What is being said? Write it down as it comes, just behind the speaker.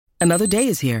Another day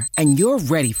is here, and you're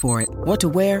ready for it. What to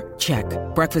wear? Check.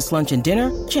 Breakfast, lunch, and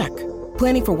dinner? Check.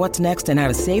 Planning for what's next and how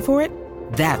to save for it?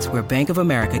 That's where Bank of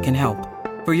America can help.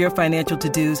 For your financial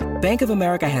to-dos, Bank of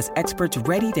America has experts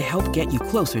ready to help get you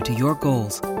closer to your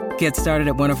goals. Get started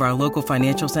at one of our local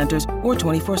financial centers or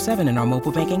 24/7 in our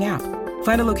mobile banking app.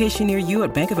 Find a location near you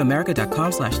at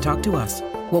bankofamerica.com/talktous.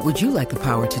 What would you like the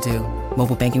power to do?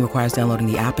 Mobile banking requires downloading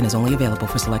the app and is only available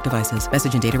for select devices.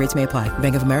 Message and data rates may apply.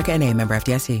 Bank of America N.A., member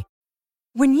FDIC.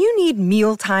 When you need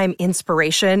mealtime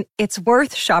inspiration, it's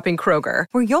worth shopping Kroger,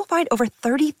 where you'll find over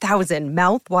 30,000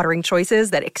 mouth-watering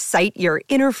choices that excite your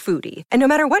inner foodie. And no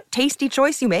matter what tasty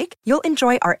choice you make, you'll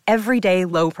enjoy our everyday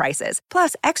low prices,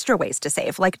 plus extra ways to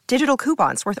save, like digital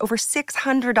coupons worth over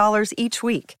 $600 each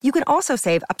week. You can also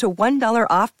save up to $1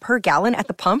 off per gallon at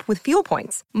the pump with fuel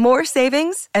points. More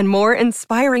savings and more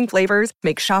inspiring flavors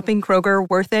make shopping Kroger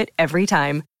worth it every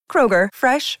time. Kroger,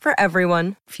 fresh for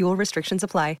everyone. Fuel restrictions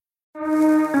apply.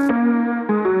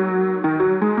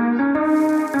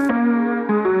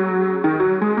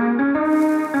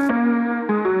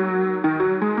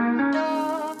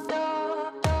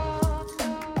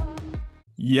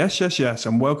 Yes,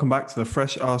 and welcome back to the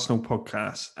Fresh Arsenal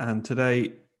podcast. And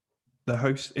today, the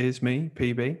host is me,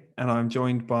 PB, and I'm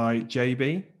joined by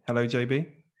JB. Hello, JB.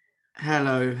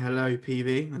 Hello,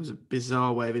 PB. That was a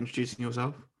bizarre way of introducing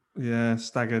yourself. Yeah,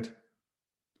 staggered.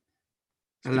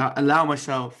 Allow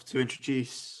myself to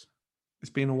introduce. It's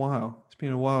been a while. It's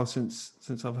been a while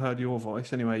since I've heard your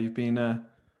voice. Anyway, you've been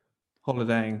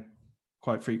holidaying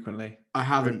quite frequently. I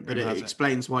haven't, but it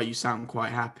explains why you sound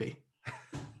quite happy.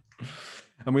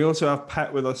 And we also have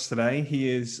Pat with us today. He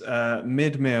is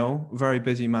mid-meal, very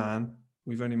busy man.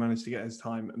 We've only managed to get his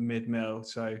time mid-meal.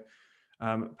 So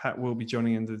Pat will be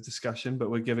joining in the discussion,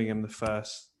 but we're giving him the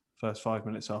first 5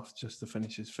 minutes off just to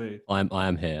finish his food. I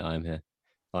am here.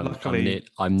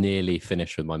 I'm nearly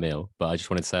finished with my meal, but I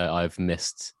just wanted to say I've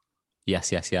missed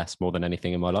yes more than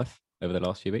anything in my life over the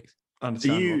last few weeks. Have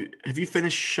you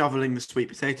finished shoveling the sweet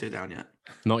potato down yet?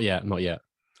 Not yet.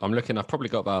 I'm looking. I've probably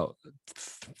got about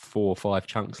 4 or 5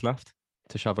 chunks left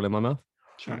to shovel in my mouth.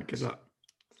 Good luck.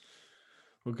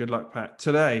 Well, good luck, Pat.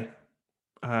 Today,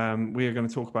 we are going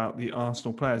to talk about the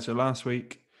Arsenal players. So last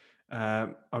week,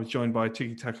 I was joined by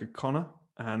Tiki Taka Connor,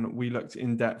 and we looked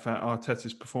in depth at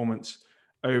Arteta's performance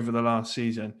over the last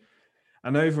season.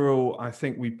 And overall, I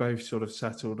think we both sort of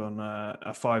settled on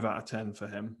a 5 out of 10 for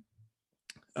him.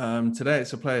 Today,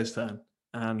 it's a player's turn.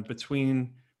 And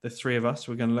between the three of us,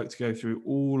 we're going to look to go through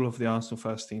all of the Arsenal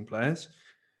first team players,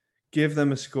 give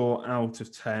them a score out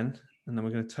of 10, and then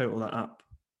we're going to total that up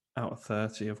out of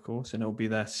 30, of course, and it'll be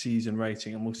their season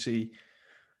rating, and we'll see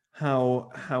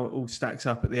how it all stacks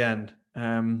up at the end.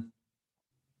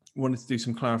 Wanted to do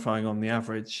some clarifying on the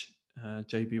average.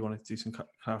 JB wanted to do some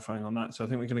clarifying on that. So I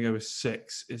think we're going to go with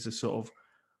 6 is a sort of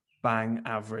bang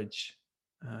average.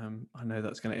 I know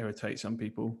that's going to irritate some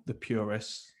people, the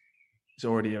purists. It's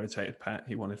already irritated Pat.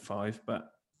 He wanted 5,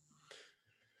 but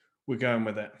we're going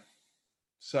with it.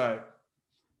 So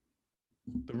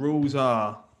the rules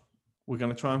are we're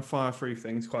going to try and fire through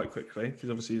things quite quickly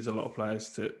because obviously there's a lot of players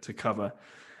to cover.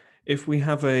 If we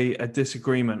have a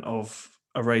disagreement of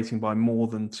a rating by more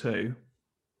than 2,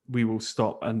 we will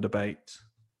stop and debate.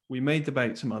 We may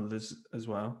debate some others as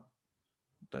well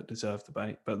that deserve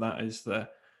debate, but that is the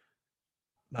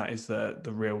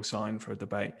real sign for a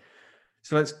debate.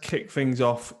 So let's kick things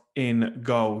off in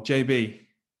goal. JB,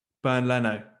 Bernd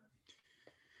Leno.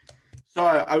 So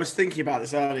I was thinking about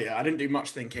this earlier. I didn't do much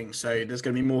thinking, so there's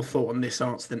going to be more thought on this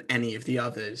answer than any of the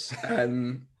others.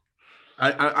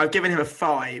 I've given him a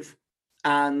 5,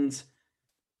 and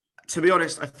to be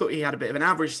honest, I thought he had a bit of an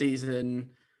average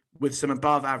season with some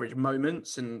above average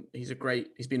moments, and he's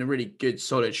been a really good,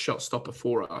 solid shot stopper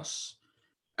for us.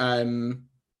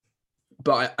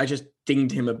 But I just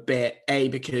dinged him a bit,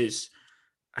 because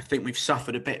I think we've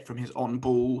suffered a bit from his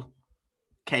on-ball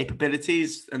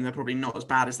capabilities, and they're probably not as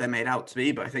bad as they're made out to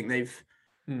be, but I think they've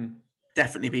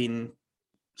definitely been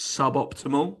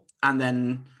suboptimal. And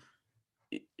then,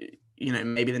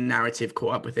 maybe the narrative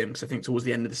caught up with him, because I think towards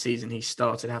the end of the season, he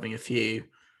started having a few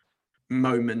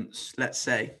moments, let's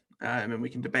say, and we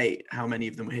can debate how many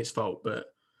of them were his fault. But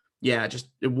yeah,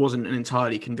 it wasn't an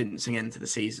entirely convincing end to the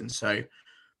season. So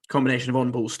combination of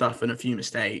on-ball stuff and a few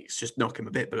mistakes just knock him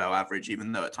a bit below average,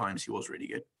 even though at times he was really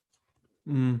good.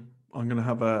 I'm going to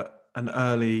have an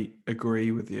early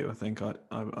agree with you. I think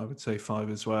I would say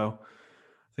 5 as well.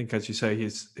 I think, as you say,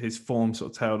 his form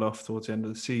sort of tailed off towards the end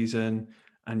of the season.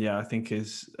 And yeah, I think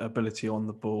his ability on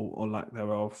the ball, or lack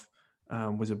thereof,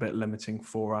 was a bit limiting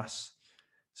for us.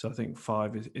 So I think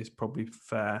 5 is probably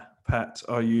fair. Pat,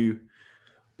 are you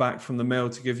back from the mill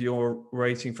to give your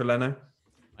rating for Leno?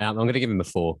 I'm going to give him a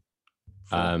 4.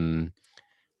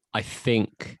 I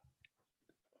think,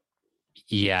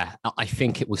 I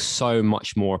think it was so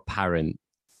much more apparent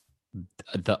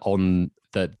that on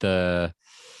the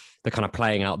kind of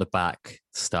playing out the back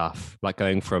stuff, like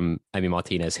going from Emi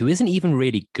Martinez, who isn't even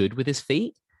really good with his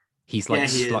feet. He's like,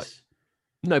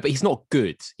 no, but he's not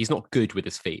good. He's not good with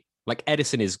his feet. Like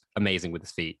Edison is amazing with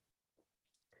his feet.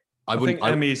 I think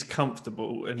Emi's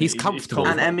comfortable. And he's comfortable.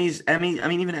 And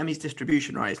even Emi's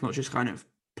distribution, right? It's not just kind of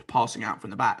passing out from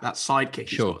the back. That side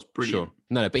kick is brilliant. Sure.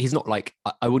 No, but he's not like,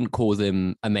 I wouldn't call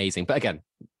him amazing. But again,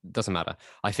 doesn't matter.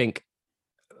 I think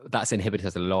that's inhibited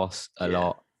us a lot.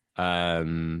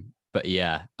 But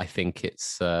yeah, I think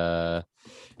that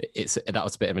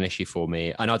was a bit of an issue for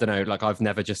me. And I don't know, like I've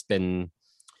never just been,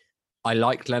 I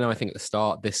liked Leno, I think at the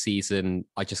start this season,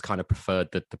 I just kind of preferred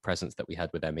the presence that we had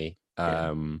with Emi.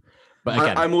 But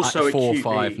again, I'm also 4 or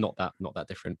 5, not that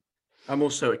different. I'm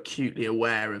also acutely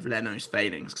aware of Leno's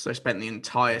failings because I spent the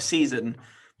entire season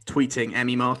tweeting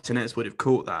Emi Martinez would have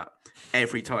caught that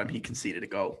every time he conceded a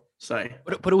goal. So,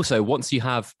 but also once you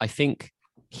have, I think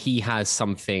he has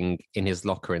something in his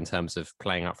locker in terms of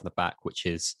playing out from the back, which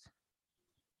is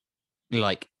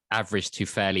like average to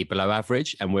fairly below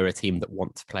average, and we're a team that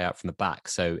want to play out from the back,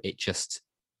 so it just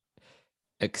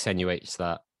accentuates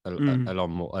that a lot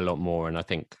more. And I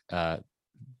think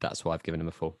that's why I've given him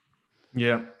a 4.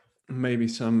 Yeah. Maybe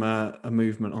some a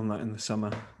movement on that in the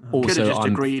summer. Also, could have just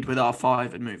agreed with our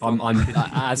 5 and moved on.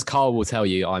 As Carl will tell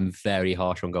you, I'm very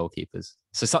harsh on goalkeepers.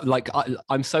 So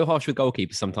I'm so harsh with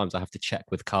goalkeepers. Sometimes I have to check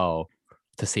with Carl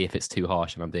to see if it's too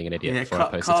harsh and I'm being an idiot.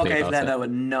 Yeah, Carl gave Leno a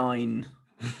 9.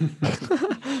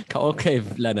 Carl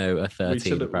gave Leno a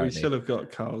 13. We should have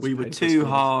got Carl's. We were too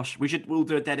harsh. We'll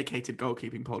do a dedicated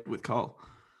goalkeeping pod with Carl.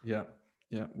 Yeah,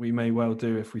 we may well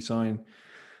do if we sign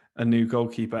a new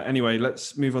goalkeeper. Anyway,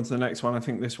 let's move on to the next one. I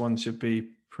think this one should be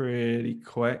pretty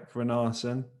quick.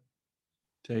 Runarsson,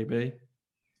 JB.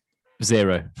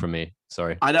 0 from me.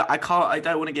 Sorry. I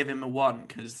don't want to give him a 1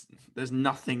 because there's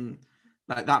nothing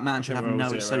like that man should have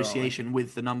no association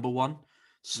with the number 1.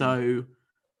 So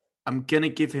I'm gonna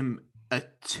give him a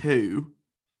 2.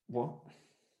 What?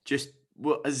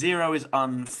 A 0 is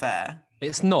unfair.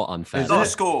 It's not unfair. It's not a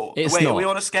score. It's Wait, not. Are we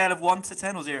on a scale of 1 to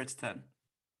 10 or 0 to 10?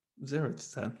 0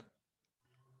 to 10.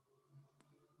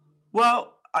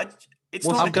 Well, it's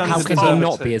not. How can he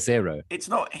not be a 0? It's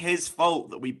not his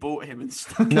fault that we bought him and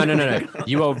stuff. No.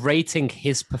 You are rating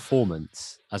his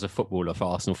performance as a footballer for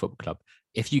Arsenal Football Club.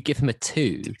 If you give him a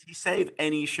 2, did he save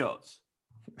any shots?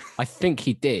 I think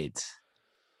he did.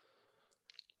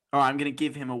 All right, I'm going to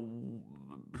give him a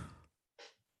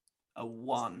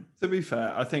 1. To be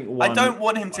fair, I think 1. I don't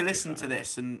want him to listen to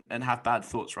this and have bad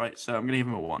thoughts, right? So I'm going to give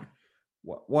him a 1.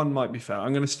 1 might be fair.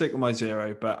 I'm going to stick with my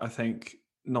 0, but I think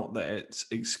not that it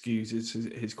excuses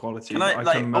his quality. I can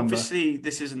remember... Obviously,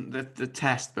 this isn't the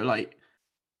test, but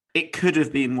it could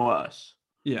have been worse.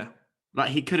 Yeah.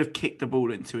 He could have kicked the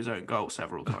ball into his own goal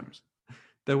several times.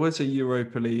 There was a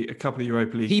couple of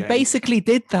Europa League He games. basically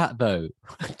did that, though.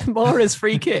 Tomorrow's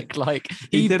free kick,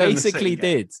 he basically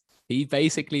did. He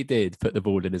basically did put the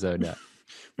ball in his own net.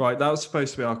 Right, that was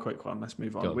supposed to be our quick one. Let's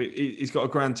move on. He's got a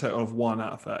grand total of 1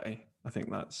 out of 30. I think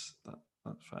that's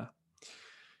fair.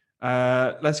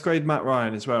 Let's grade Matt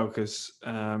Ryan as well, because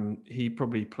he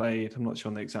probably played, I'm not sure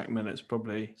on the exact minutes,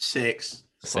 probably 6.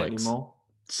 Slightly more.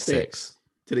 6.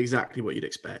 Did exactly what you'd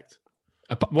expect.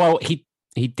 Well, he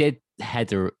did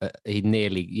header. He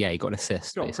nearly, he got an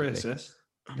assist. Got pre-assist.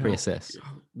 Pre-assist.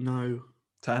 No.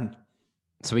 10.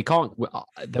 So we can't,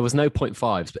 there was no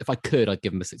 0.5s, but if I could, I'd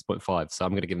give him a 6.5. So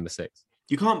I'm going to give him a 6.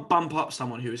 You can't bump up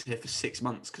someone who was here for 6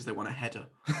 months because they want a header.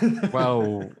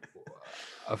 Well,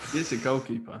 he's a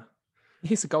goalkeeper.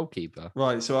 He's a goalkeeper.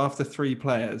 Right. So after 3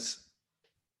 players,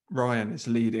 Ryan is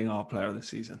leading our player of the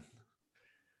season.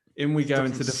 In we go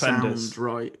into defenders. Sound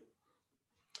right.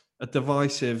 A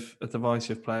divisive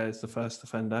player is the first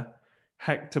defender.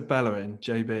 Hector Bellerin,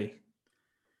 JB.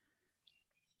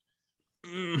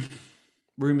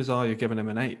 Rumours are you're giving him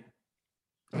an 8.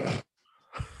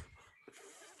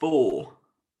 4.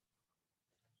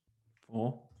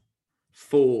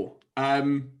 4.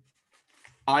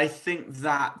 I think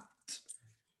that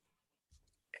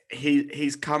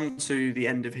he's come to the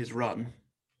end of his run.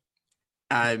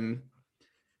 I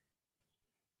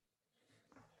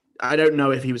don't know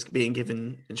if he was being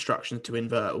given instructions to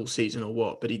invert all season or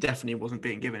what, but he definitely wasn't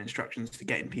being given instructions to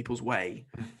get in people's way.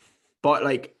 But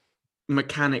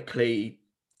mechanically,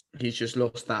 he's just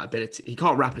lost that ability. He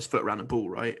can't wrap his foot around a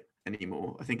ball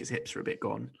anymore. I think his hips are a bit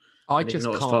gone. I just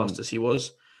not can't. as fast as he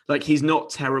was. He's not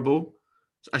terrible,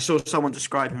 I saw someone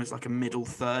describe him as like a middle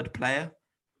third player,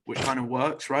 which kind of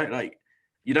works, right? Like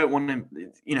you don't want him,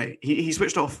 he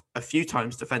switched off a few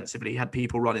times defensively. He had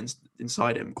people running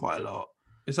inside him quite a lot.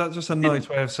 Is that just a nice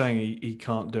way of saying he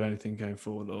can't do anything going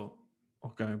forward or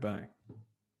going back?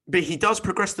 But he does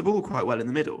progress the ball quite well in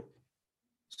the middle.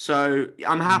 So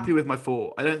I'm happy with my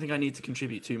 4. I don't think I need to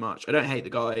contribute too much. I don't hate the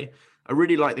guy. I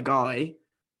really like the guy.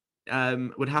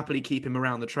 Would happily keep him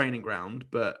around the training ground,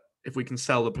 but if we can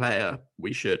sell the player,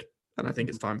 we should. And I think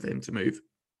it's time for him to move.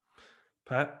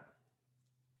 Pat?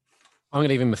 I'm going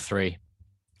to give him a 3.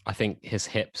 I think his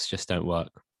hips just don't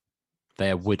work. They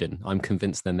are wooden. I'm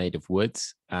convinced they're made of wood.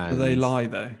 And They lie,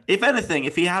 though. If anything,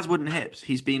 if he has wooden hips,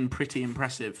 he's been pretty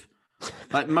impressive.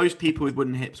 Like most people with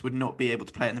wooden hips would not be able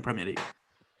to play in the Premier League.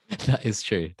 That is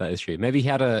true. That is true. Maybe he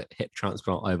had a hip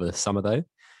transplant over the summer, though.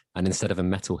 And instead of a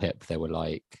metal hip, they were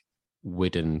like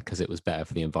wooden because it was better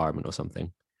for the environment or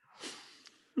something.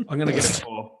 I'm going to give it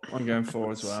 4. I'm going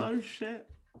 4 as well. So shit.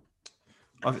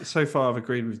 So far, I've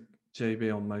agreed with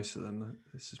JB on most of them.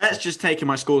 Let's just take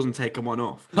my scores and take one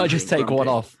off. I'll just take one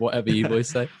off, whatever you boys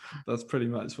say. That's pretty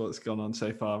much what's gone on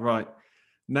so far. Right.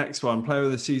 Next one, Player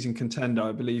of the Season contender.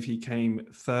 I believe he came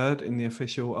 3rd in the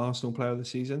official Arsenal Player of the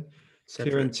Season.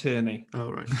 Kieran Tierney.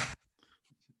 Oh, right.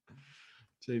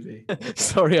 JB.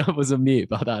 Sorry, I was on mute,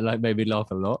 but that made me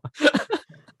laugh a lot.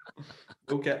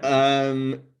 Okay.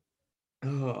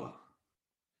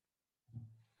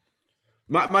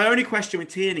 My only question with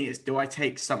Tierney is, do I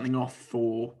take something off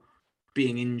for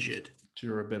being injured?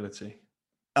 Durability.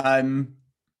 Are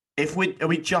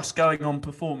we just going on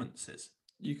performances?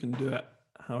 You can do it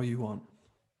how you want.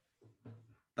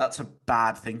 That's a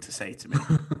bad thing to say to me.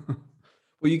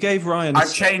 Well, you gave Ryan.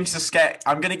 I've changed the scale.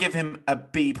 I'm going to give him a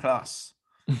B+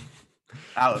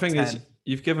 out of 10. The thing is,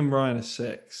 you've given Ryan a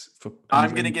 6 for.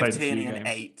 I'm going to give Tierney an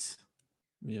 8.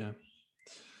 Yeah,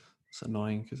 it's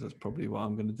annoying because that's probably what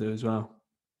I'm going to do as well.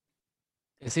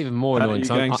 It's even more annoying. Are you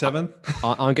going 7?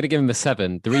 I'm going to give him a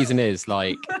 7. The reason is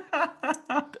like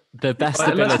the best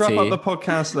ability. Let's wrap up the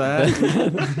podcast there.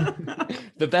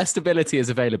 The best ability is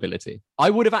availability.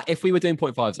 I would have, if we were doing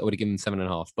 0.5s, I would have given him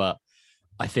 7.5. But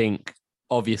I think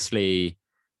obviously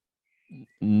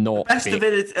not.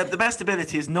 The best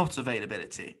ability is not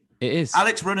availability. It is.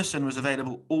 Alex Runnison was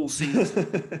available all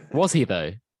season. Was he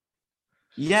though?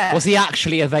 Yeah. Was he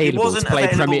actually available to play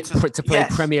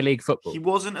Premier League football? He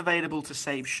wasn't available to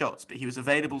save shots, but he was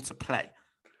available to play.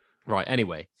 Right.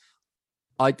 Anyway,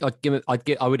 I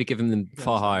would have given them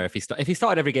far higher if he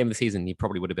started every game of the season. He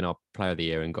probably would have been our Player of the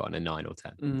Year and gotten a 9 or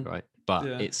 10. Right. But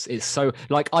it's so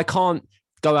like I can't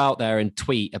go out there and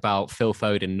tweet about Phil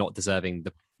Foden not deserving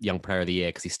the Young Player of the Year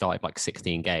because he started like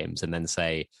 16 games and then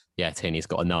say, yeah, Tierney's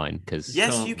got a 9. Because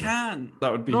yes, you can.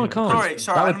 That would be no, I can't.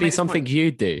 Sorry, that would be something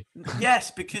you'd do.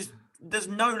 Yes, because there's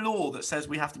no law that says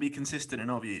we have to be consistent in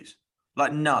our views.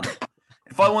 Like none.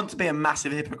 If I want to be a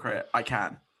massive hypocrite, I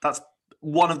can. That's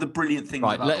one of the brilliant things.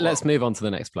 Right, let's move on to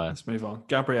the next player. Let's move on.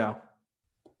 Gabriel.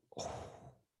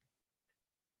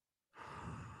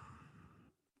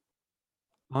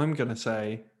 I'm going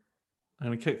to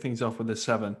kick things off with a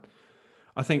 7.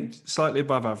 I think slightly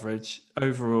above average.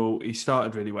 Overall, he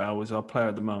started really well, was our player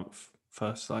of the month,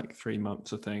 first 3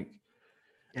 months, I think.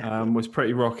 Yeah, was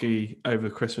pretty rocky over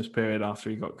the Christmas period after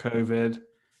he got COVID.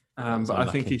 But I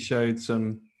think he showed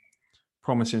some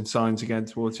promising signs again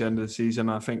towards the end of the season.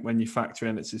 I think when you factor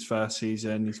in it's his first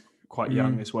season, he's quite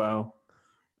young as well.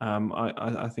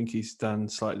 I think he's done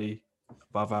slightly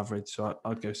above average, so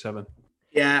I'd go 7.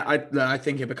 Yeah, I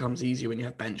think it becomes easier when you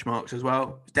have benchmarks as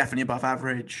well. It's definitely above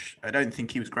average. I don't think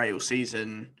he was great all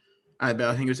season, but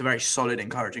I think it was a very solid,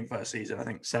 encouraging first season. I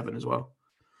think 7 as well.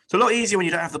 It's a lot easier when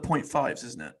you don't have the 0.5s,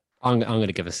 isn't it? I'm going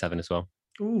to give a 7 as well.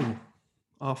 Ooh,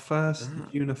 our first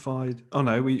unified. Oh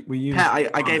no, we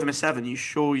unified. Pat, I gave him a 7. You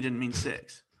sure you didn't mean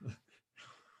 6?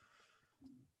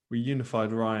 We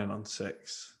unified Ryan on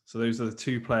 6. So those are the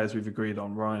 2 players we've agreed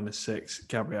on. Ryan is 6,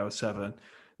 Gabriel is 7.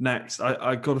 Next,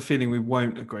 I got a feeling we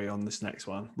won't agree on this next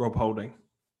one. Rob Holding.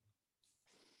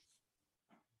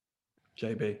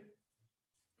 JB.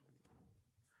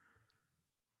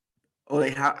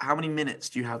 Ollie, how many minutes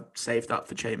do you have saved up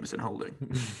for Chambers and Holding?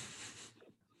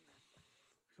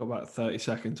 Got about 30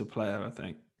 seconds a player, I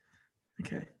think.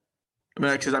 Okay.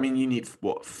 Because you need,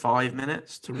 5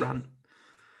 minutes to run?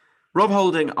 Rob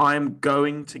Holding, I'm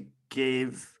going to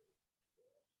give...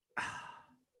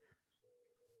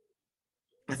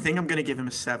 I think I'm going to give him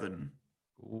a 7.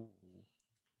 Ooh.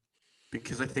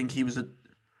 Because I think he was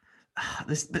part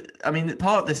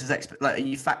of this is are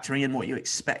you factoring in what you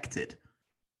expected?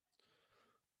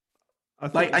 I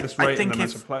think as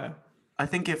a player. I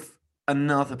think if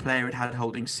another player had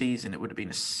Holding season, it would have been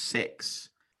a 6.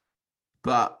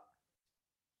 but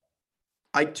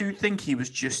I do think he was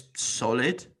just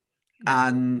solid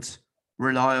and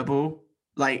reliable.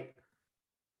 Like,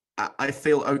 I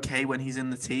feel okay when he's in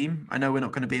the team. I know we're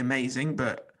not going to be amazing,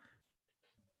 but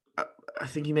I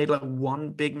think he made like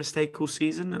one big mistake all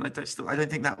season, and I don't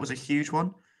think that was a huge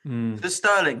one. The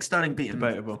Sterling beat him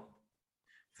Debatable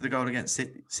for the goal against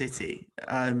City.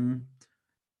 I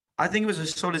think it was a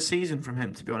solid season from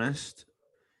him, to be honest.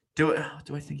 Do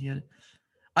I think he had?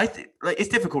 I think like it's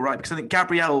difficult, right? Because I think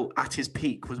Gabriel at his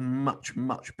peak was much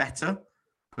better,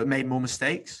 but made more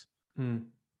mistakes.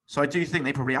 So I do think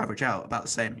they probably average out about the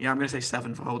same. Yeah, I'm going to say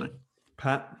 7 for Holding.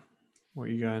 Pat, what are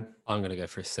you going? I'm going to go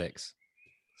for a 6.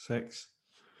 6.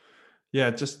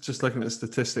 Yeah, just looking at the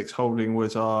statistics, Holding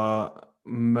was our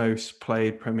most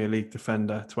played Premier League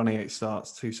defender, 28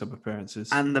 starts, 2 sub-appearances.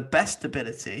 And the best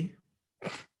ability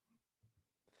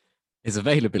is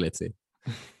availability.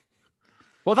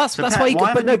 Well, that's So why Pat, he why got,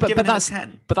 haven't you given him a that's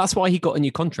 10? but that's why he got a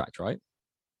new contract, right?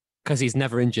 Because he's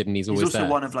never injured and he's He's always also there.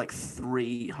 one of like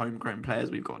 3 homegrown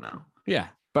players we've got now. Yeah,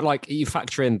 but like you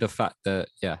factor in the fact that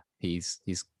he's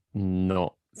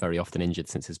not very often injured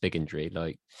since his big injury.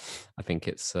 Like I think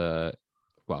it's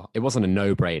well, it wasn't a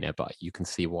no-brainer, but you can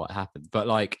see what happened. But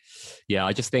like, yeah,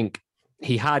 I just think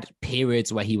he had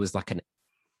periods where he was like an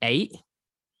 8.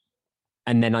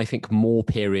 And then I think more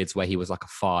periods where he was like a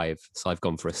 5. So I've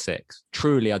gone for a 6.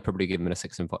 Truly, I'd probably give him a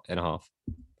 6.5,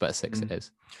 but a 6 it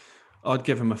is. I'd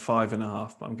give him a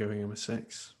 5.5, but I'm giving him a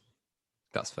 6.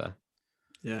 That's fair.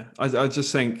 Yeah, I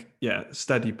just think,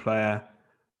 steady player.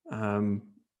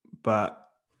 But,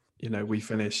 we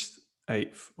finished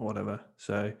 8th or whatever.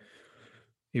 So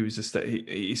he was just,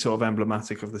 he's sort of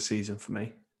emblematic of the season for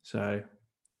me. So,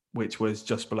 which was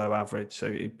just below average.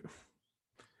 So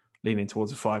leaning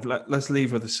towards a 5. Let's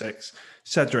leave with a 6.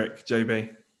 Cedric,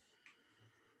 JB.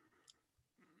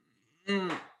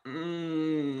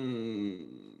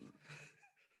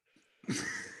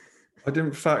 I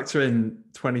didn't factor in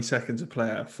 20 seconds a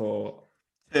player for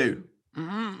 2.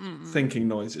 thinking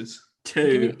noises.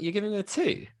 2. You're giving it a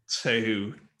 2?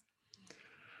 2.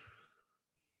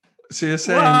 So you're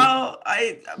saying Well,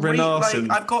 Renarson.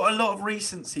 I've got a lot of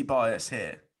recency bias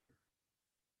here.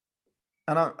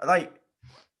 And I'm like,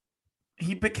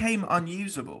 he became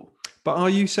unusable. But are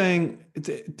you saying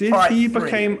did Right, he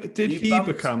 3.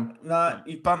 become No,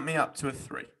 you bumped me up to a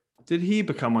 3. Did he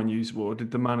become unusable, or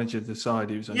did the manager decide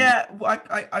he was unusable? Yeah, well,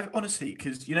 I honestly,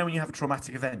 because when you have a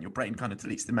traumatic event, your brain kind of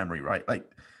deletes the memory, right? Like,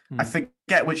 I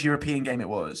forget which European game it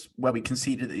was where we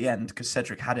conceded at the end because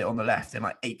Cedric had it on the left in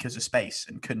like acres of space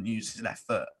and couldn't use his left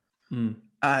foot.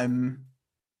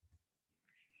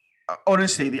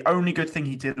 Honestly, the only good thing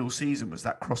he did all season was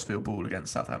that crossfield ball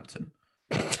against Southampton.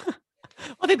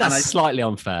 I think that's slightly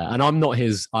unfair, and I'm not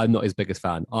his biggest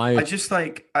fan. I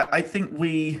think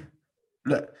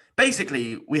look.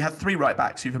 Basically, we had 3 right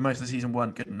backs who for most of the season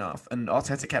weren't good enough, and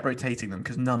Arteta kept rotating them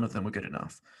because none of them were good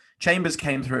enough. Chambers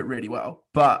came through it really well,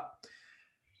 but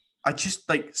I just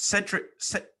like Cedric.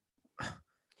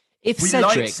 If we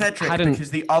Cedric liked Cedric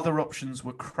because the other options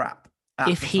were crap.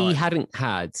 If he hadn't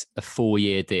had a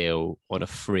 4-year deal on a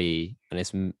free, and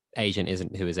his agent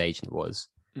isn't who his agent was,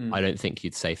 I don't think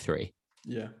you'd say 3.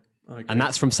 Yeah, and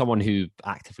that's from someone who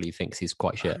actively thinks he's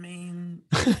quite shit. I mean,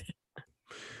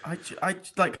 I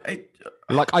changed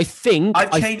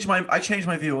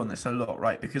my view on this a lot,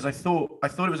 right? Because I thought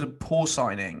it was a poor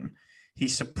signing. He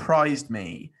surprised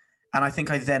me, and I think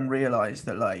I then realized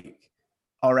that like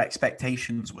our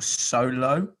expectations were so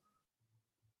low,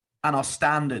 and our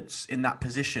standards in that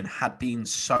position had been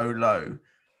so low.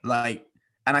 Like,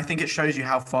 and I think it shows you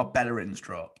how far Bellerin's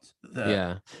dropped.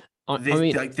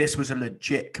 This was a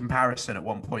legit comparison at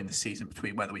one point this season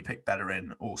between whether we picked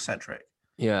Bellerin or Cedric.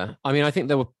 Yeah. I mean, I think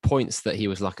there were points that he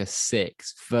was like a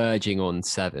 6, verging on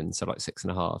 7, so like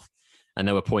 6.5. And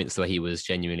there were points where he was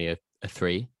genuinely a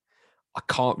 3. I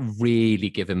can't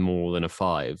really give him more than a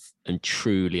 5. And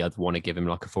truly, I'd want to give him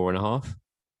like a 4.5.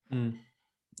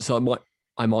 So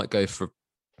I might go for...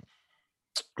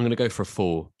 I'm going to go for a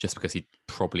 4, just because he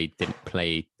probably didn't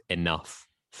play enough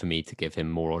for me to give him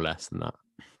more or less than that.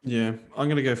 Yeah, I'm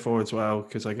going to go 4 as well,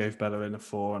 because I gave Bellerin a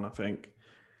 4, and I think...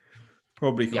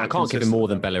 Probably I can't give him more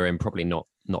than Bellerin, probably not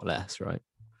less, right?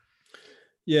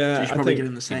 Yeah, so you should probably give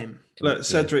him the same. Look,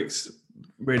 Cedric's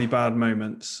really bad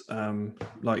moments,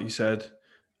 like you said,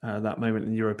 that moment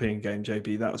in the European game,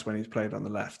 JB, that was when he's played on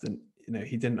the left, and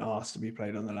he didn't ask to be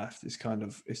played on the left.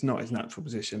 It's not his natural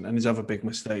position. And his other big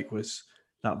mistake was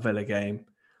that Villa game.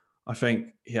 I think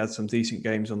he had some decent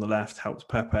games on the left, helped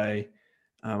Pepe.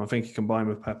 I think he combined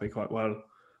with Pepe quite well a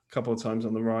couple of times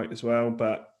on the right as well.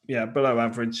 But yeah, below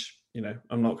average.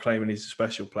 I'm not claiming he's a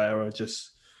special player.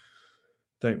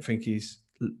 Don't think he's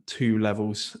 2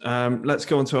 levels. Let's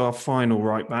go on to our final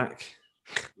right back,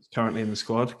 currently in the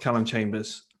squad, Callum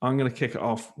Chambers. I'm going to kick it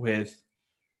off with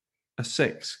a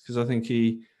 6 because I think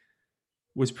he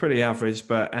was pretty average,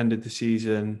 but ended the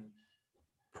season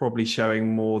probably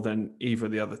showing more than either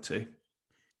of the other 2.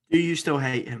 Do you still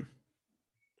hate him?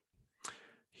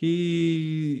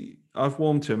 I've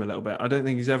warmed to him a little bit. I don't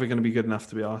think he's ever going to be good enough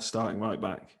to be our starting right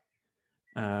back.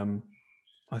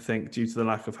 I think due to the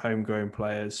lack of homegrown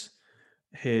players,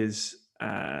 his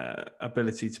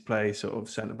ability to play sort of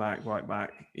centre back, right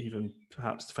back, even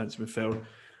perhaps defensive midfield,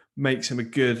 makes him a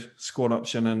good squad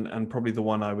option and probably the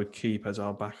one I would keep as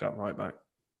our backup right back.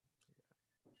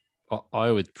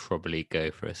 I would probably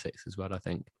go for a 6 as well, I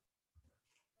think.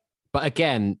 But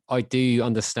again, I do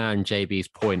understand JB's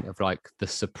point of like the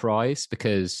surprise,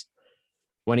 because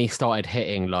when he started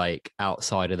hitting like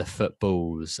outside of the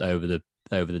footballs over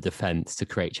the defence to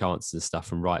create chances and stuff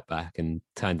from right back and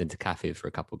turned into Cafu for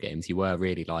a couple of games, you were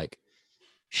really like,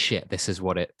 shit, this is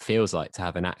what it feels like to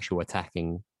have an actual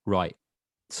attacking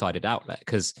right-sided outlet.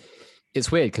 Because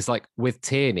it's weird, because like with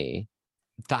Tierney,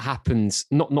 that happens,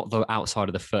 not the outside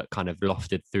of the foot kind of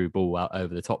lofted through ball out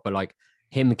over the top, but like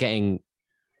him getting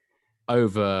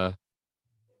overloading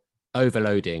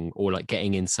or like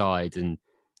getting inside and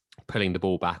pulling the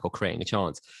ball back or creating a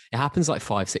chance. It happens like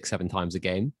 5, 6, 7 times a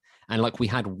game. And like we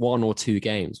had 1 or 2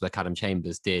 games where Callum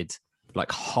Chambers did like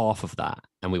half of that.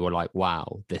 And we were like,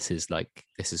 wow, this is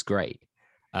great.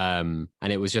 And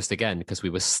it was just, again, because we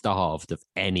were starved of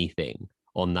anything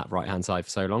on that right-hand side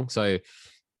for so long. So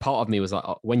part of me was like,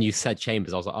 when you said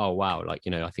Chambers, I was like, oh, wow. Like,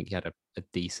 you know, I think he had a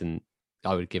decent,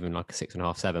 I would give him like a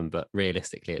 6.5, 7, but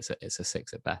realistically it's a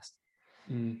 6 at best.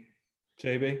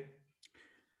 JB?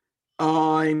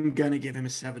 I'm going to give him a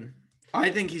 7. I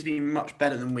think he's been much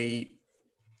better than you've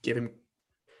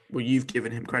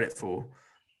given him credit for.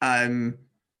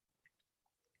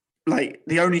 Like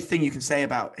the only thing you can say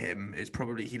about him is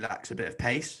probably he lacks a bit of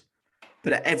pace,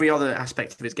 but at every other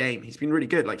aspect of his game, he's been really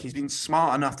good. Like he's been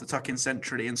smart enough to tuck in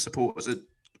centrally and support as a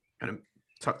kind of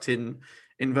tucked in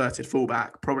inverted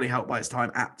fullback, probably helped by his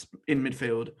time in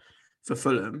midfield for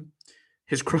Fulham.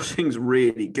 His crossing's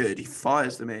really good. He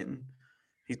fires them in.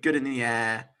 He's good in the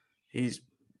air. He's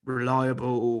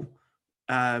reliable.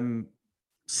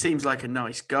 Seems like a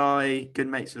nice guy. Good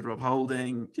mates with Rob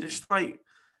Holding. Just like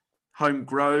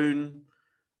homegrown.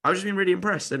 I've just been really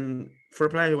impressed. And for a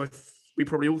player who we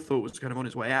probably all thought was kind of on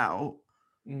his way out,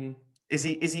 is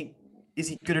he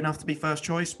good enough to be first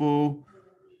choice? Well,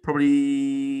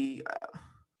 probably.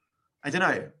 I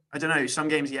don't know. Some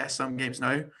games yes, some games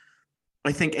no.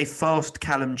 I think a fast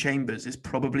Callum Chambers is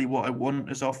probably what I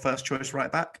want as our first choice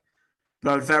right back.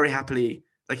 But I would very happily,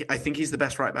 like, I think he's the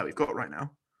best right back we've got right now.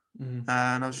 And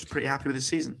I was just pretty happy with his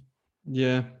season.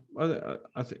 Yeah, I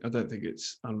don't think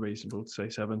it's unreasonable to say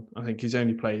 7. I think he's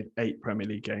only played 8 Premier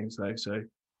League games though, so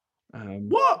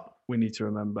what we need to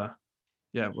remember.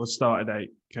 Yeah, well, started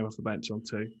 8, came off the bench on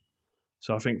 2.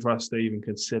 So I think for us to even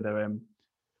consider him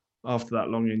after that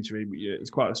long injury,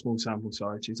 it's quite a small sample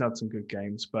size. He's had some good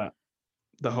games, but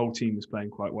the whole team is playing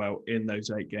quite well in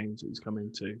those 8 games that he's come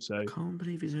into. So I can't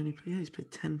believe he's played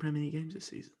 10 Premier League games this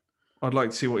season. I'd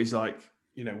like to see what he's like,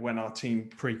 you know, when our team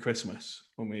pre-Christmas,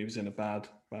 when he was in a bad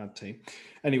team.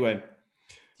 Anyway.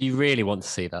 Do you really want to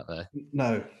see that though?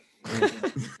 No.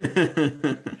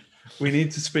 We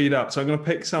need to speed up. So I'm going to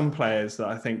pick some players that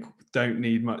I think don't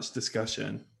need much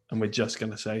discussion, and we're just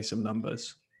going to say some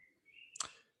numbers.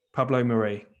 Pablo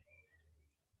Mari.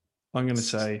 I'm going to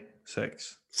say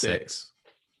 6. 6.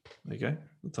 There you go.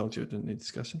 I told you it didn't need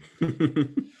discussion. He's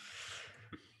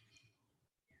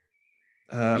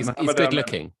good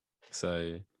looking.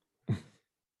 So.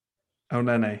 Oh,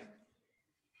 Nene.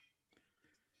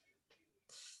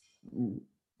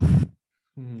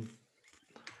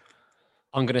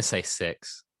 I'm going to say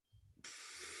 6.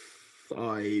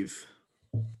 5.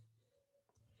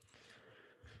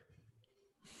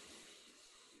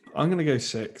 I'm going to go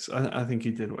 6. I think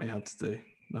he did what he had to do.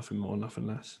 Nothing more, nothing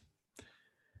less.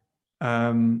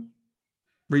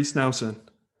 Reece Nelson.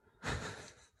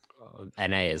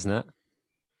 NA, isn't it?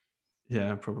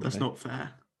 Yeah, probably. That's not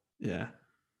fair. Yeah.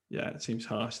 Yeah, it seems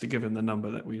harsh to give him the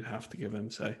number that we'd have to give him.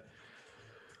 So,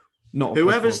 not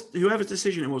whoever's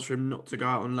decision it was for him not to go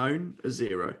out on loan, a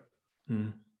 0.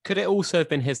 Could it also have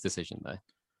been his decision though?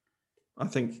 I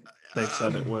think they've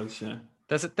said it was. Yeah.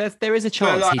 There is a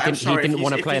chance he didn't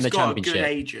want to play in the Championship. If he's got a good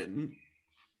agent,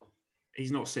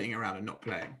 he's not sitting around and not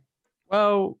playing.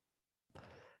 Well,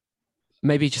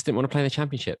 maybe he just didn't want to play in the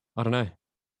Championship. I don't know.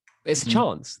 It's a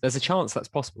chance. There's a chance that's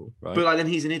possible, right? But then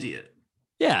he's an idiot.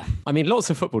 Yeah. I mean, lots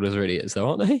of footballers are idiots though,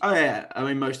 aren't they? Oh, yeah. I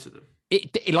mean, most of them.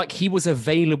 like he was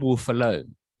available for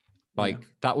loan. Like Yeah.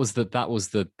 that was the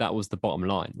bottom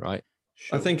line, right?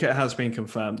 I think it has been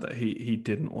confirmed that he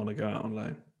didn't want to go out on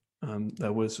loan.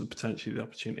 There was potentially the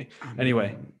opportunity.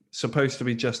 Anyway, supposed to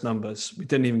be just numbers. We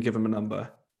didn't even give him a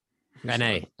number.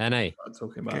 NA. Started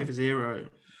talking about Gave a 0.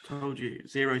 Told you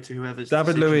 0 to whoever's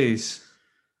David decision. Luiz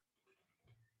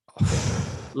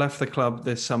left the club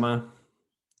this summer.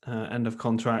 End of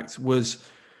contract. Was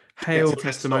hailed as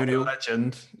testimonial. a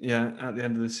legend. Yeah, at the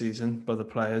end of the season by the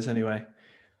players. Anyway,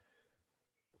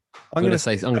 I'm gonna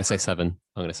say 7. I'm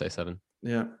gonna say 7.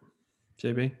 Yeah,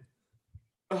 JB.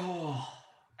 Oh,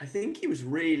 I think he was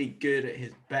really good at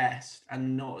his best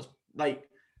and not as like.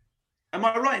 Am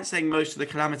I right in saying most of the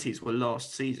calamities were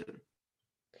last season?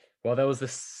 Well, there was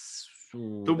this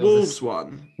Wolves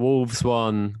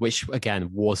one, which again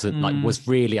wasn't was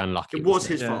really unlucky. It was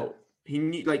wasn't his fault. He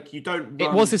knew, like, you don't.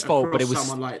 It was his fault, but it was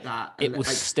someone like that. It was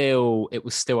still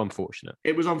unfortunate.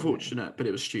 It was unfortunate, but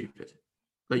it was stupid.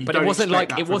 Like, But it wasn't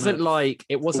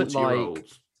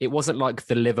like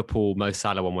the Liverpool Mo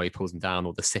Salah one where he pulls him down,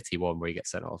 or the City one where he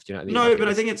gets sent off. Do you know what I mean? No, Like, but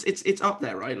I think it's up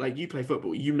there, right? Like, you play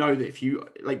football, you know that if you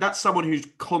like, that's someone who's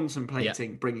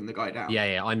contemplating bringing the guy down.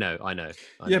 Yeah, I know.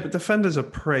 Yeah, but defenders are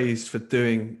praised for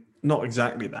doing not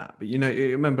exactly that, but you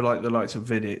remember like the likes of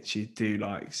Vidic, he'd do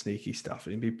like sneaky stuff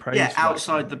and he'd be praised. Yeah, for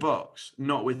outside the box,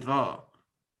 not with VAR.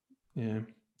 Yeah.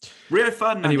 Rio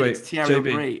Ferdinand, Anyway, Thierry JB.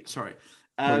 Henry. Sorry.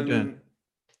 What are you doing?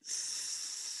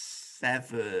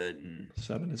 7.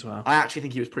 7 as well. I actually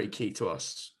think he was pretty key to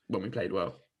us when we played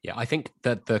well. Yeah, I think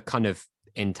that the kind of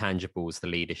intangibles, the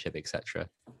leadership, etc.,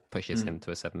 pushes him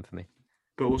to a 7 for me.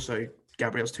 But also,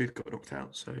 Gabriel's tooth got knocked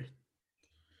out, so.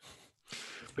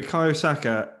 Bukayo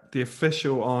Saka, the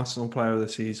official Arsenal player of the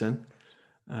season,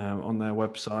 on their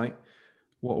website.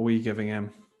 What are we giving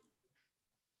him?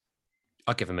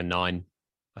 I'd give him a 9,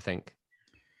 I think.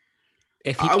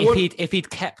 If he'd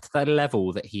kept the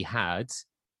level that he had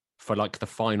for like the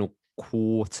final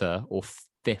quarter or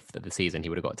fifth of the season, he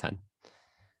would have got a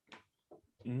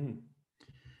 10.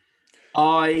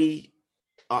 I'm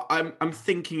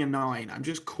thinking a 9. I'm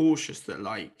just cautious that,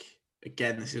 like,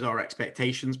 again, this is our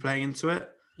expectations playing into it.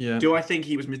 Yeah. Do I think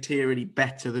he was materially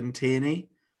better than Tierney?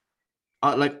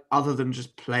 Like, other than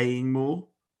just playing more?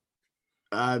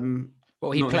 Well,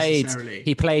 he not played necessarily.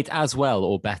 as well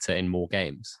or better in more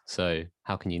games. So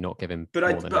how can you not give him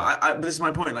more than that? But this is my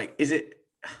point. Like,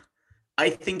 I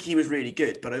think he was really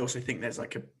good, but I also think there's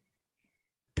like a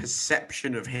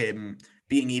perception of him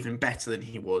being even better than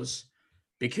he was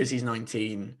because he's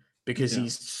 19, because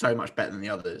he's so much better than the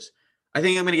others. I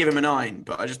think I'm going to give him a 9,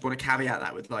 but I just want to caveat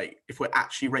that with, like, if we're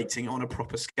actually rating on a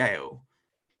proper scale,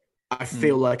 I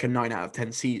feel like a 9 out of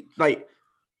 10. Like,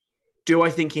 do I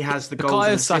think he has the goals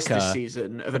and assists this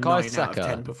season of a 9 out of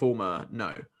 10 performer?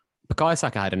 No. Bukayo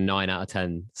Saka had a 9 out of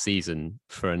 10 season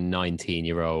for a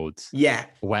 19-year-old. Yeah.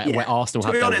 Where Arsenal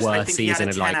had their worst season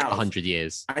in like 100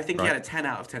 years. I think he had a 10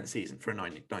 out of 10 season for a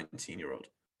 19-year-old.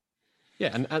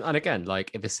 Yeah, and again,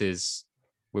 like, if this is,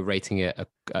 we're rating it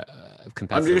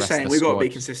compared I'm to the just rest saying, of the we've got squad. to be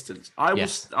consistent. I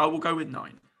will go with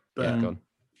 9. But Yeah, go on.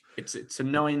 It's a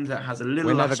 9 that has a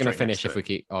little. We're never going to asterisk finish next if we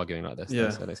keep arguing like this. Yeah.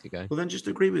 So let's keep going. Well, then just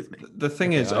agree with me. The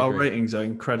thing is, I our agree. ratings are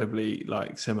incredibly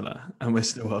like similar, and we're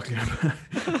still arguing.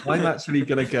 I'm actually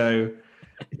going to go.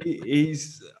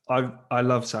 I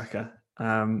love Saka,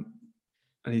 and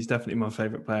he's definitely my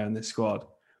favourite player in this squad.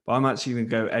 But I'm actually going to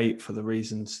go 8 for the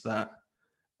reasons that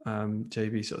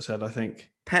JB sort of said. I think.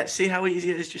 Pet, see how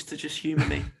easy it is just to humour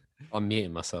me. I'm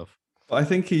muting myself. I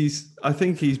think he's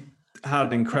had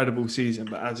an incredible season,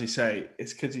 but as you say,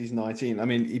 it's because he's 19. I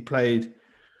mean,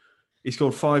 he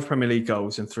scored 5 Premier League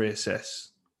goals and 3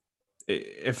 assists.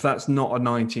 If that's not a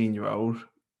 19-year-old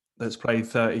that's played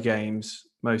 30 games,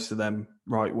 most of them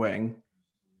right wing,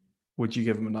 would you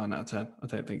give him a 9 out of 10? I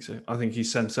don't think so. I think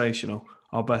he's sensational.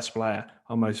 Our best player,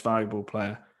 our most valuable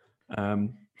player.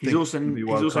 He's also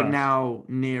now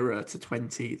nearer to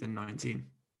 20 than 19.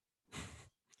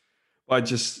 I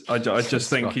just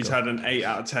think he's had an 8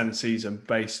 out of 10 season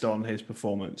based on his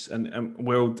performance, and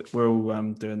we're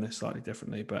doing this slightly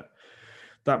differently, but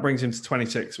that brings him to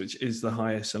 26, which is the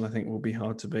highest, and I think will be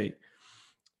hard to beat.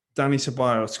 Dani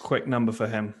Ceballos, quick number for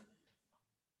him.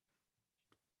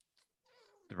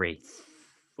 3.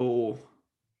 4.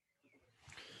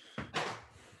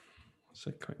 That's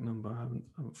a quick number. I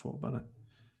haven't thought about it.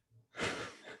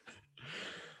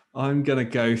 I'm going to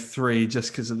go 3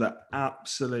 just because of the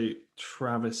absolute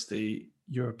travesty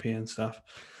European stuff.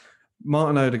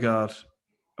 Martin Odegaard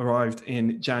arrived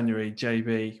in January.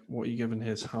 JB, what are you giving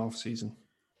his half season?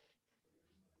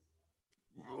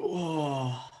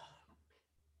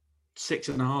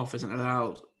 6.5 isn't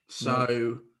allowed.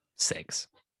 So 6.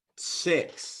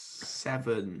 6,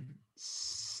 7,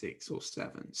 6 or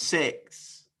 7.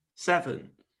 6, 7,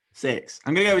 6.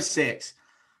 I'm going to go with 6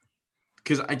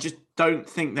 because I just don't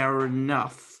think there are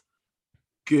enough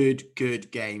good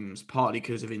games, partly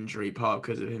because of injury, partly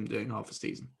because of him doing half a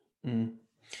season.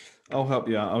 I'll help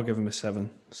you out. I'll give him a 7.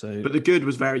 So, But the good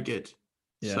was very good.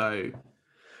 Yeah. So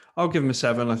I'll give him a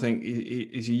 7. I think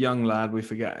he's a young lad. We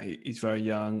forget he's very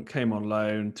young. Came on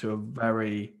loan to a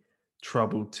very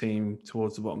troubled team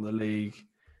towards the bottom of the league.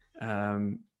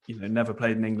 Never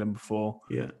played in England before.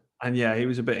 yeah. And yeah, he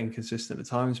was a bit inconsistent at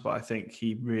times, but I think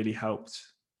he really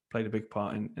played a big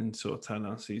part in sort of turning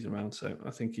our season around. So I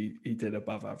think he did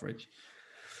above average.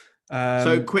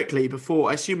 So quickly, before,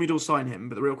 I assume we'd all sign him,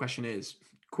 but the real question is,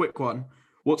 quick one,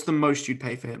 what's the most you'd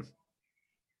pay for him?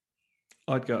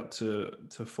 I'd go up to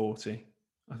 40.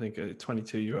 I think a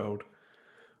 22-year-old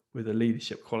with the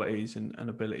leadership qualities and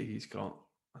ability he's got,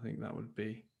 I think that would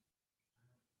be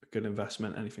a good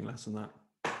investment. Anything less than that.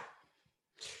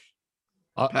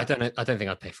 I don't know. I don't think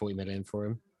I'd pay 40 million for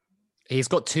him. He's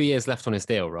got 2 years left on his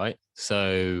deal, right?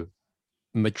 So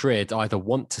Madrid either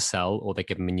want to sell or they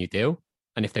give him a new deal.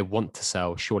 And if they want to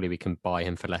sell, surely we can buy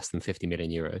him for less than 50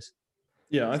 million euros.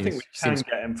 Yeah, I think we can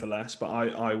get him for less, but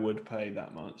I would pay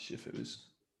that much if it was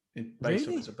based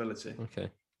on his ability. Okay.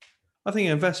 I think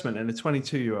an investment in a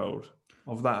 22-year-old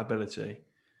of that ability.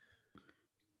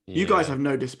 You guys have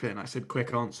no discipline. I said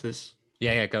quick answers.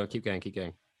 Yeah, go. Keep going.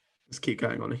 Let's keep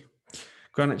going, Ollie.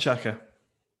 Granit Xhaka.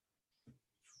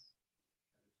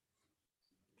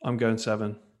 I'm going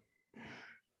 7.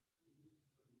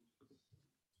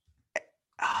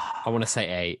 I want to say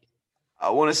 8. I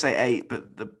want to say 8,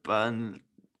 but the burn.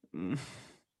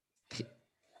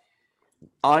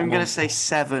 I'm going to say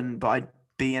 7, but I'd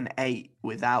be an 8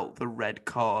 without the red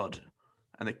card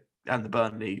and the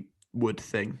Burnley Wood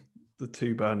thing. The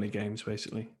 2 Burnley games,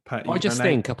 basically. Pat, I just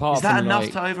think, apart is that from enough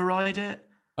to override it?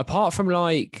 Apart from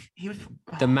He was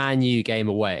the Man U game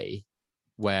away,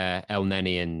 where El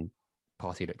Neni and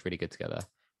Partey looked really good together,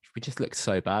 we just looked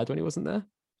so bad when he wasn't there.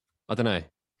 I don't know.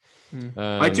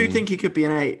 I do think he could be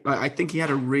an 8. Like, I think he had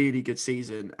a really good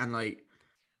season, and like,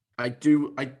 I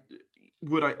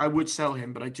would sell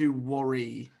him, but I do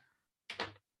worry.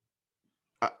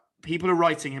 People are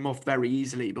writing him off very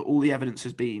easily, but all the evidence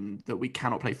has been that we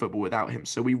cannot play football without him.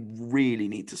 So we really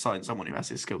need to sign someone who has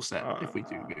his skill set if we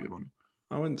do move him on.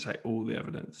 I wouldn't say all the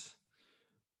evidence.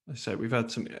 I say we've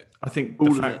had some. I think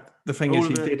the thing All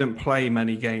is of he it. didn't play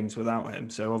many games without him,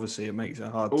 so obviously it makes it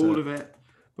hard. All of it.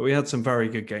 But we had some very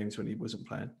good games when he wasn't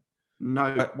playing.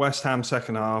 No, West Ham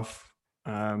second half,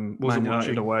 Man Wasn't United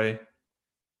watching. away.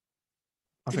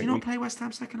 did he not play West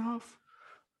Ham second half?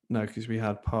 No, because we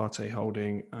had Partey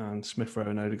holding and Smith Rowe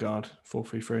and Odegaard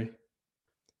 4-3-3.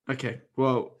 Okay,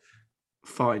 well,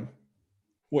 fine.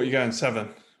 What are you going 7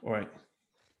 or 8? I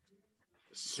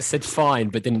said fine,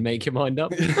 but didn't make your mind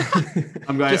up.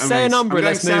 I'm going. Just say a number and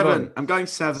let's move 7. on. I'm going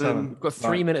 7. We've got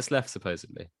 3 minutes left,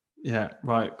 supposedly. Yeah,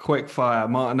 right. Quick fire.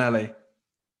 Martinelli.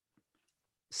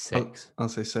 6. I'll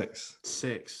say 6.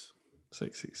 6.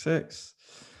 6.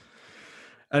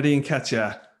 Eddie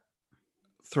Nketiah.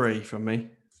 3 from me.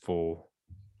 4.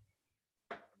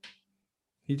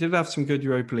 He did have some good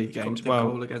Europa League games. Well,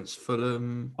 goal against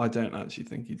Fulham. I don't actually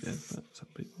think he did, but some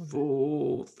people do.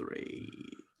 4,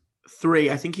 3.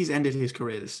 I think he's ended his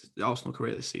Arsenal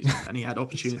career this season, and he had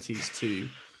opportunities to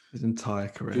His entire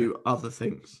career. do other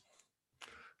things.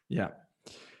 Yeah.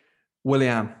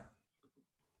 Willian.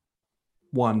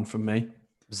 1 from me.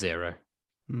 0.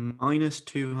 Minus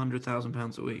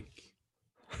 £200,000 a week.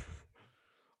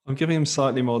 I'm giving him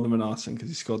slightly more than Manarson because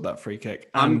he scored that free kick.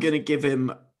 I'm And going to give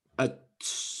him a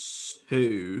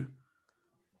 2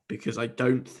 because I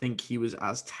don't think he was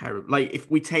as terrible. Like, if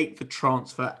we take the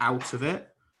transfer out of it.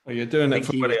 oh, you're doing I it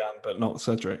think for Willian, but not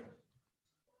Cedric.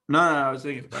 No, I was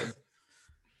thinking about it.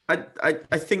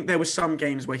 I think there were some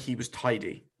games where he was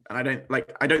tidy. And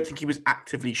I don't think he was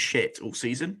actively shit all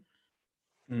season.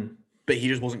 But he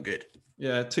just wasn't good.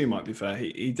 Yeah, 2 might be fair.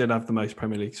 He did have the most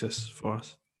Premier League assists for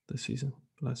us this season.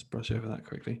 Let's brush over that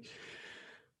quickly.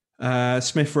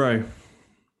 Smith Rowe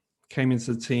came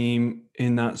into the team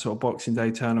in that sort of Boxing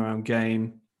Day turnaround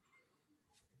game.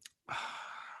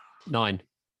 9.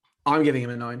 I'm giving him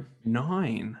a 9.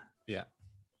 9. Yeah.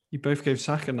 You both gave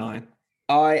Saka 9.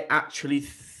 I actually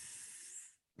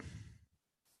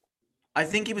I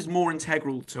think he was more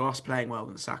integral to us playing well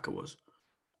than Saka was.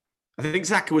 I think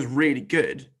Saka was really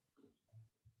good,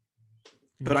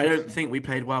 but I don't think we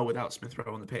played well without Smith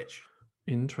Rowe on the pitch.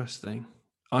 Interesting.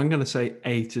 I'm going to say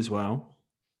 8 as well,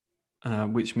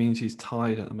 which means he's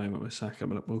tied at the moment with Saka,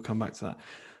 but we'll come back to that.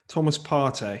 Thomas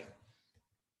Partey.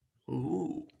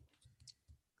 Ooh.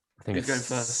 I think Who's it's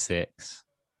going first? 6.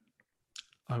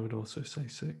 I would also say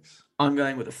 6. I'm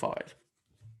going with a 5.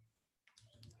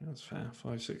 That's fair.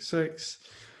 5, 6, 6.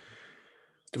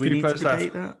 Do we Few need to players left.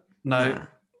 debate that? No, Nah.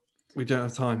 we don't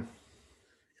have time.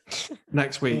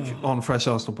 Next week on Fresh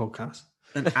Arsenal podcast.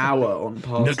 An hour on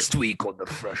party. week on the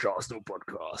Fresh Arsenal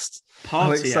podcast.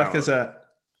 Party hour.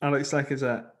 Alex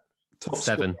Lacazette. Top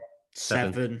 7.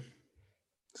 7.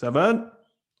 7.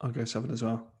 I'll go 7 as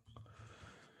well.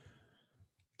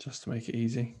 Just to make it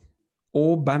easy.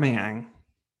 Or Aubameyang.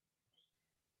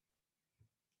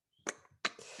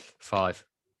 5.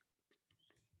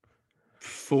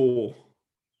 4.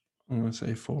 I'm going to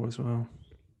say 4 as well.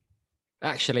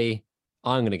 Actually,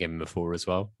 I'm going to give him a 4 as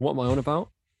well. What am I on about?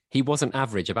 He wasn't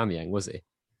average Aubameyang, was he?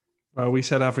 Well, we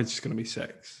said average is going to be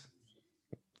 6.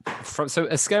 So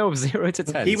a scale of 0 to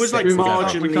 10. He was like 6 is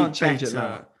average. marginally We can't change better. it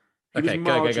now. He was Okay,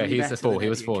 go. marginally He's the better 4. than He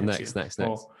was Eddie 4. Nketiah. Next.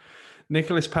 4.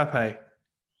 Nicholas Pepe.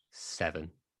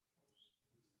 7.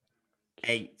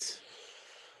 8.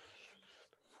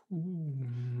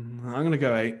 I'm going to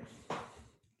go 8.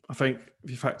 I think if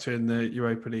you factor in the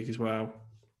Europa League as well,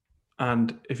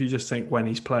 and if you just think when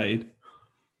he's played,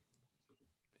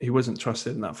 he wasn't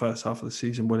trusted in that first half of the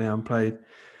season. Willian played,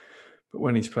 but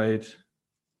when he's played,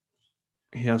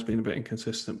 he has been a bit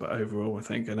inconsistent. But overall, I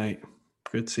think an 8.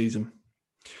 Good season.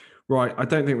 Right, I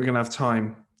don't think we're going to have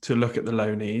time to look at the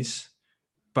loanees,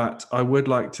 but I would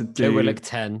like to do Joe Willock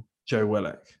 10. Joe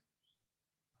Willock.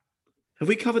 Have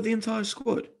we covered the entire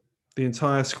squad? The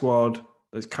entire squad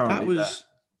that's currently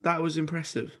That was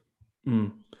impressive.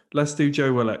 there. Let's do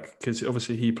Joe Willock, because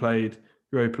obviously he played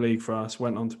Europa League for us,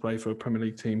 went on to play for a Premier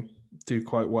League team, do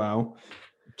quite well.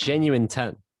 Genuine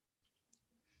 10.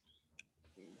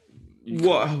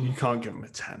 You can't give him a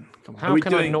 10. Come on. How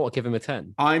can I not give him a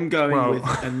 10? I'm going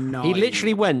with a 9. He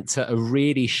literally went to a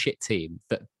really shit team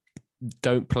that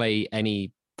don't play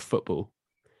any football,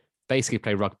 basically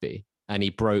play rugby, and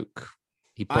he broke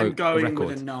I'm a going record.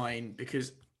 with a 9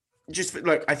 because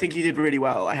look, I think he did really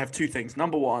well. I have 2 things.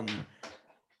 Number 1,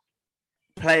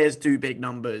 players do big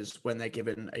numbers when they're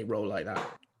given a role like that,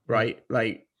 right?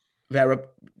 Like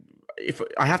if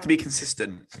I have to be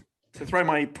consistent, to throw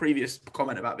my previous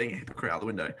comment about being a hypocrite out the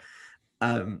window,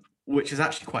 which is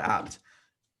actually quite apt,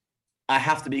 I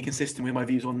have to be consistent with my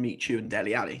views on Michu and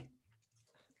Dele Alli.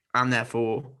 And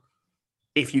therefore,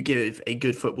 if you give a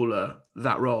good footballer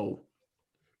that role,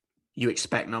 you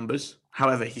expect numbers.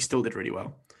 However, he still did really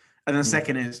well. And then the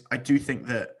second is, I do think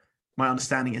that my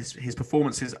understanding is his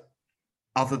performances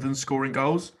other than scoring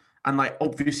goals, and like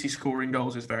obviously scoring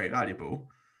goals is very valuable,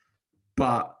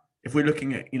 but if we're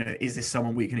looking at, is this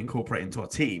someone we can incorporate into our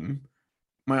team?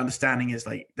 My understanding is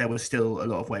like there was still a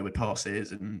lot of wayward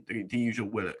passes and the usual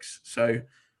Willocks. So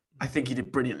I think he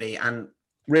did brilliantly and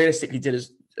realistically did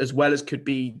as well as could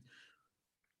be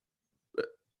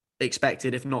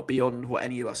expected, if not beyond what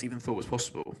any of us even thought was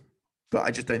possible. But I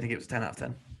just don't think it was a 10 out of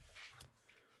 10.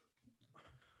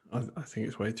 I think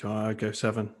it's way too high. I'd go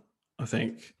 7. I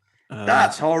think.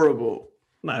 That's horrible.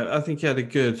 No, I think he had a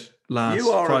good last You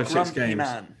are 5, a 6 grumpy games.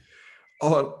 man.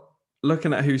 Oh,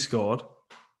 looking at who scored,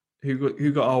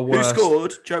 who got our Who worst.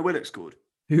 scored? Joe Willock scored.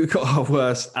 Who got our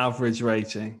worst average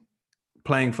rating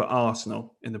playing for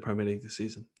Arsenal in the Premier League this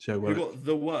season? Joe Who Willock. got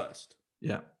the worst?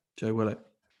 Yeah, Joe Willock.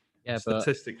 Yeah, but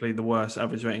Statistically, the worst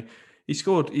average rating. He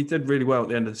scored. He did really well at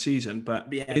the end of the season,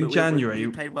 but in January, he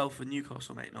played well for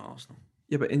Newcastle, mate, not Arsenal.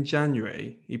 Yeah, but in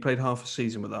January, he played half a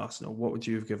season with Arsenal. What would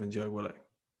you have given Joe Willock?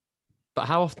 But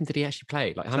how often did he actually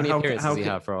play? Like, how So many how- appearances how did he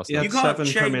could- have for Yeah. Arsenal? You can't 7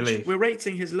 Premier League. change. We're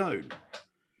rating his loan.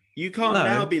 You can't No.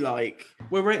 now be like,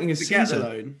 We're rating his forget the season.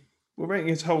 loan. We're rating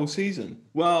his whole season.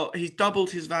 Well, he's doubled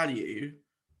his value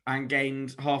and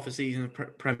gained half a season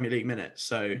of Premier League minutes.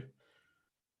 So,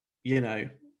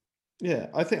 Yeah,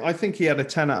 I think he had a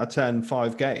 10 out of 10,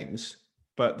 5 games,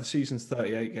 but the season's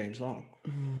 38 games long.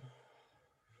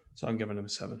 So I'm giving him a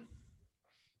 7.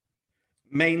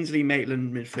 Mainsley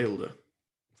Maitland midfielder.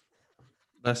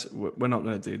 We're not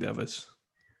going to do the others.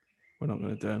 We're not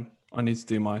going to do them. I need to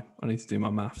do my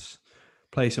maths.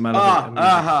 Play some elevator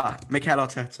music. Mikel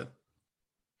Arteta.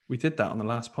 We did that on the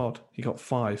last pod. He got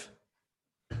 5.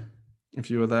 If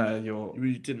you were there,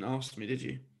 You didn't ask me, did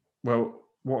you? well.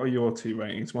 What are your 2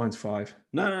 ratings? Mine's 5.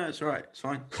 No, it's all right. It's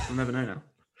fine. I'll never know now.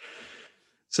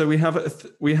 So we have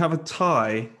a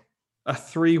tie, a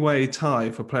 3-way tie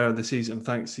for Player of the Season,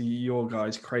 thanks to your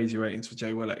guys' crazy ratings for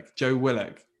Joe Willock. Joe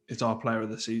Willock is our Player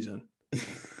of the Season.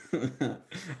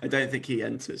 I don't think he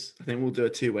enters. I think we'll do a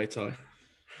 2-way tie.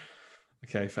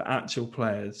 Okay, for actual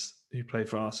players who play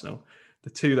for Arsenal, the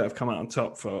 2 that have come out on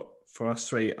top for us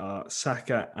 3 are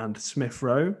Saka and Smith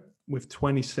Rowe with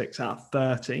 26 out of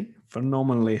 30,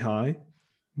 phenomenally high.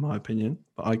 in my opinion.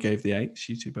 But I gave the 8s.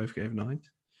 You two both gave 9s.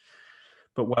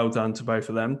 But well done to both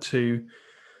of them. Two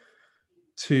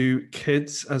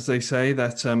kids, as they say,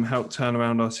 that helped turn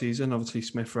around our season. Obviously,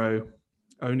 Smith Rowe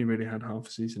only really had half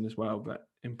a season as well, but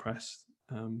impressed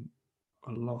a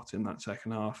lot in that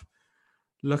second half.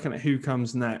 Looking at who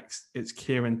comes next, it's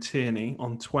Kieran Tierney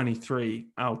on 23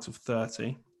 out of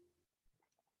 30.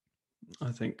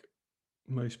 I think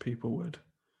most people would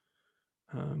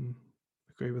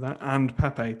agree with that. And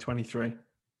Pepe, 23,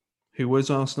 who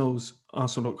was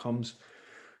Arsenal.com's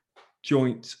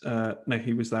joint,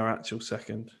 he was their actual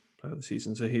second player of the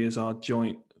season. So he is our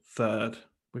joint third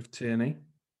with Tierney.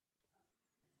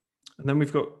 And then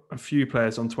we've got a few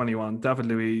players on 21, David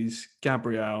Luiz,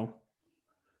 Gabriel,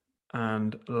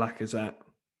 and Lacazette.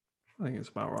 I think it's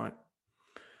about right.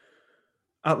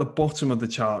 At the bottom of the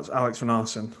charts, Alex Van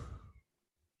Aarsen,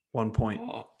 1 point.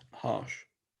 Oh, harsh.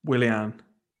 Willian,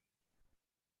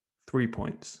 3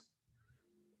 points.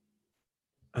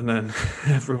 And then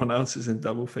everyone else is in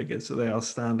double figures, so they are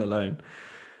standalone,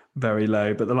 very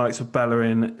low. But the likes of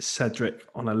Bellerin, Cedric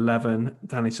on 11,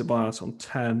 Danny Ceballos on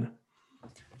 10,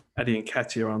 Eddie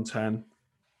Nketiah on 10.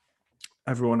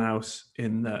 Everyone else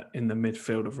in the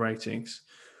midfield of ratings.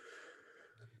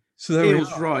 So there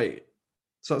Feels right.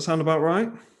 Does that sound about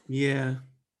right? Yeah.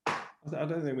 I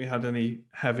don't think we had any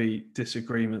heavy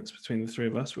disagreements between the three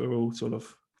of us. We're all sort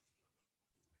of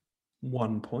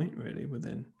 1 point really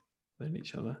within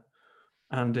each other.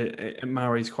 And it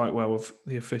marries quite well with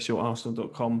the official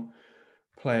Arsenal.com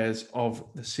players of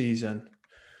the season.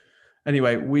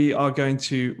 Anyway, we are going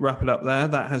to wrap it up there.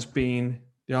 That has been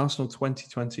the Arsenal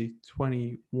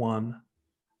 2020-21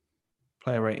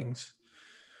 player ratings.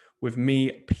 With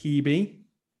me, PB.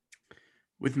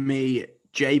 With me,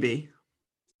 JB.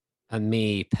 And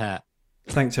me, Pet.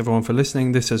 Thanks everyone for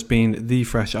listening. This has been the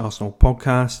Fresh Arsenal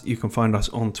podcast. You can find us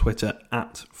on Twitter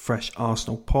at Fresh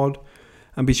Arsenal Pod.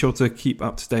 And be sure to keep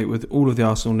up to date with all of the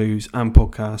Arsenal news and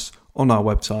podcasts on our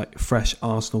website,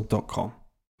 fresharsenal.com.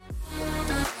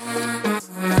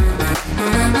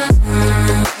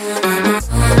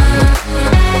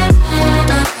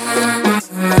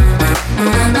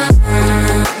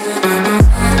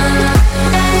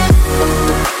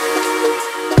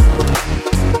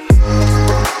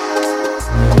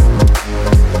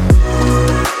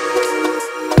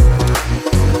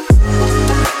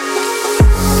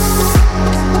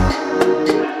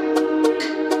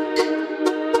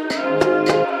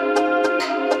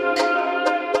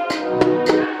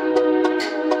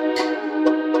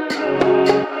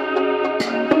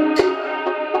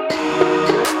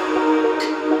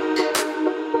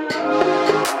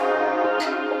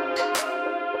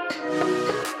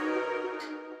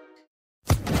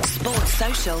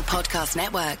 Podcast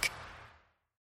Network.